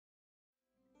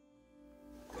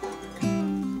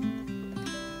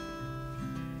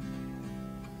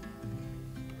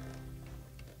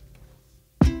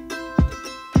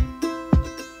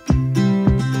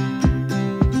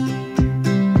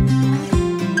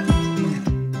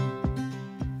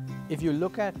If you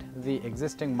look at the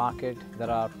existing market,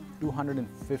 there are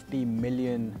 250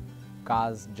 million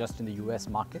cars just in the US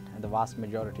market, and the vast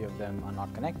majority of them are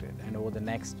not connected. And over the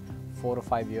next 4 or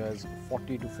 5 years,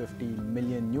 40 to 50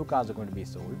 million new cars are going to be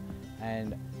sold,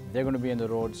 and they're going to be on the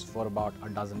roads for about a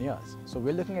dozen years. So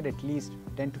we're looking at least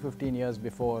 10 to 15 years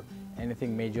before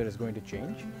anything major is going to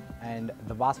change, and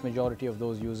the vast majority of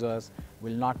those users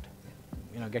will not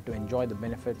get to enjoy the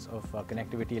benefits of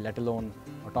connectivity, let alone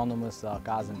autonomous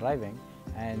cars and driving.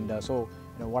 And so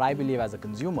what I believe as a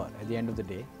consumer, at the end of the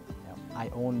day, I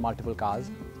own multiple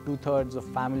cars. 2/3 of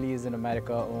families in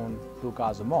America own 2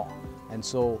 cars or more. And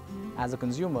so as a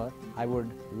consumer, I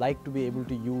would like to be able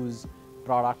to use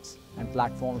products and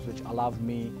platforms which allow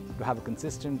me to have a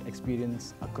consistent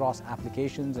experience across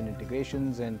applications and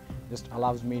integrations, and just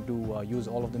allows me to use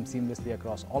all of them seamlessly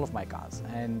across all of my cars.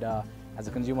 And as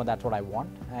a consumer, that's what I want,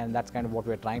 and that's kind of what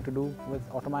we're trying to do with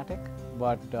Automatic.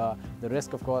 But the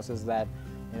risk, of course, is that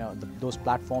those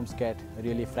platforms get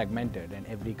really fragmented, and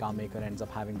every car maker ends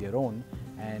up having their own,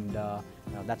 and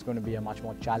that's going to be a much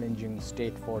more challenging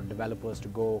state for developers to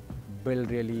go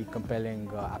build really compelling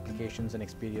applications and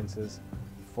experiences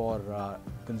for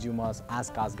consumers as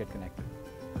cars get connected.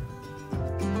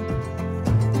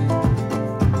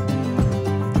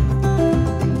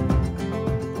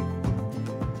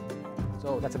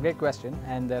 So that's a great question,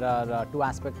 and there are 2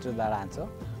 aspects to that answer.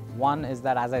 One is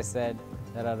that, as I said,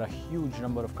 there are a huge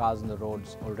number of cars on the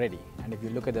roads already, and if you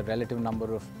look at the relative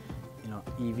number of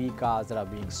EV cars that are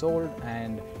being sold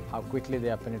and how quickly they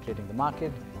are penetrating the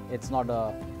market, it's not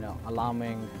a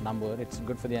alarming number. It's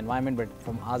good for the environment, but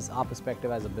from our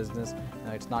perspective as a business,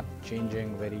 it's not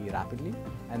changing very rapidly.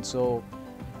 And so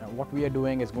what we are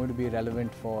doing is going to be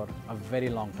relevant for a very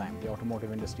long time. The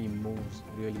automotive industry moves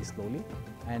really slowly.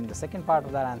 And the second part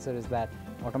of that answer is that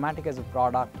Automatic as a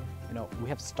product, we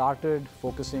have started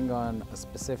focusing on a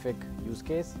specific use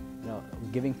case.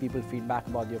 Giving people feedback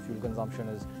about their fuel consumption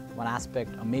is one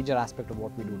aspect, a major aspect of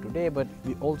what we do today, but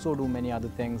we also do many other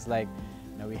things, like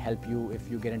we help you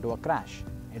if you get into a crash.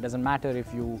 It doesn't matter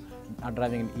if you are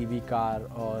driving an EV car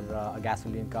or a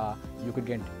gasoline car, you could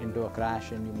get into a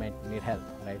crash and you might need help,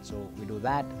 right? So we do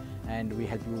that, and we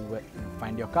help you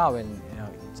find your car when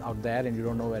it's out there and you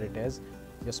don't know where it is.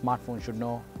 Your smartphone should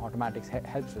know. Automatic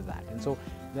helps with that. And so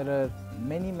there are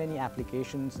many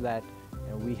applications that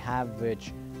we have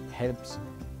which helps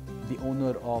the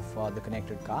owner of the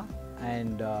connected car,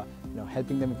 and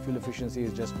helping them with fuel efficiency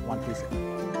is just one piece of it.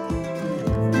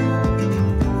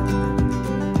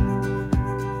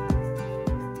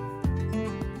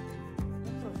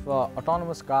 For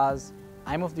autonomous cars,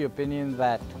 I'm of the opinion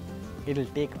that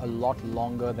it'll take a lot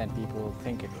longer than people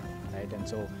think it will, right? And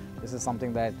so this is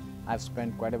something that I've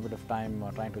spent quite a bit of time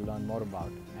trying to learn more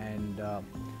about. And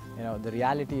the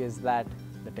reality is that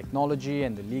the technology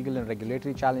and the legal and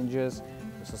regulatory challenges,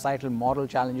 the societal moral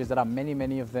challenges, there are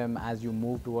many of them as you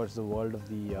move towards the world of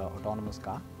the autonomous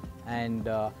car. And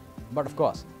but of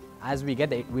course, as we get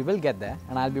there, we will get there,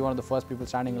 and I'll be one of the first people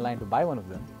standing in line to buy one of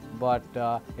them. But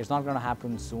it's not going to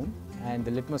happen soon. And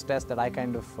the litmus test that I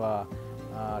kind of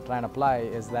try and apply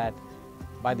is that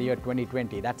by the year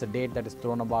 2020, that's a date that is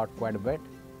thrown about quite a bit.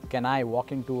 Can I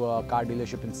walk into a car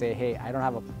dealership and say, hey, I don't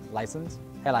have a license,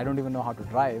 hell, I don't even know how to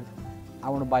drive, I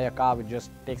want to buy a car which just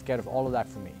takes care of all of that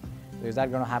for me? So is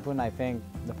that going to happen? I think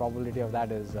the probability of that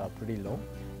is pretty low.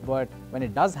 But when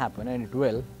it does happen, and it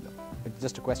will, it's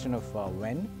just a question of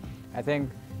when. I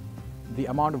think the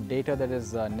amount of data that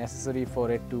is necessary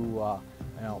for it to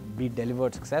be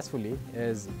delivered successfully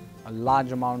is a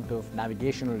large amount of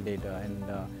navigational data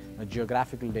and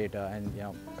geographical data, and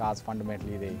cars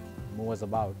fundamentally, they move us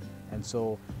about. And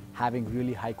so having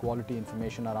really high quality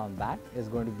information around that is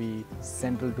going to be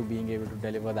central to being able to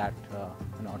deliver that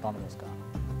autonomous car.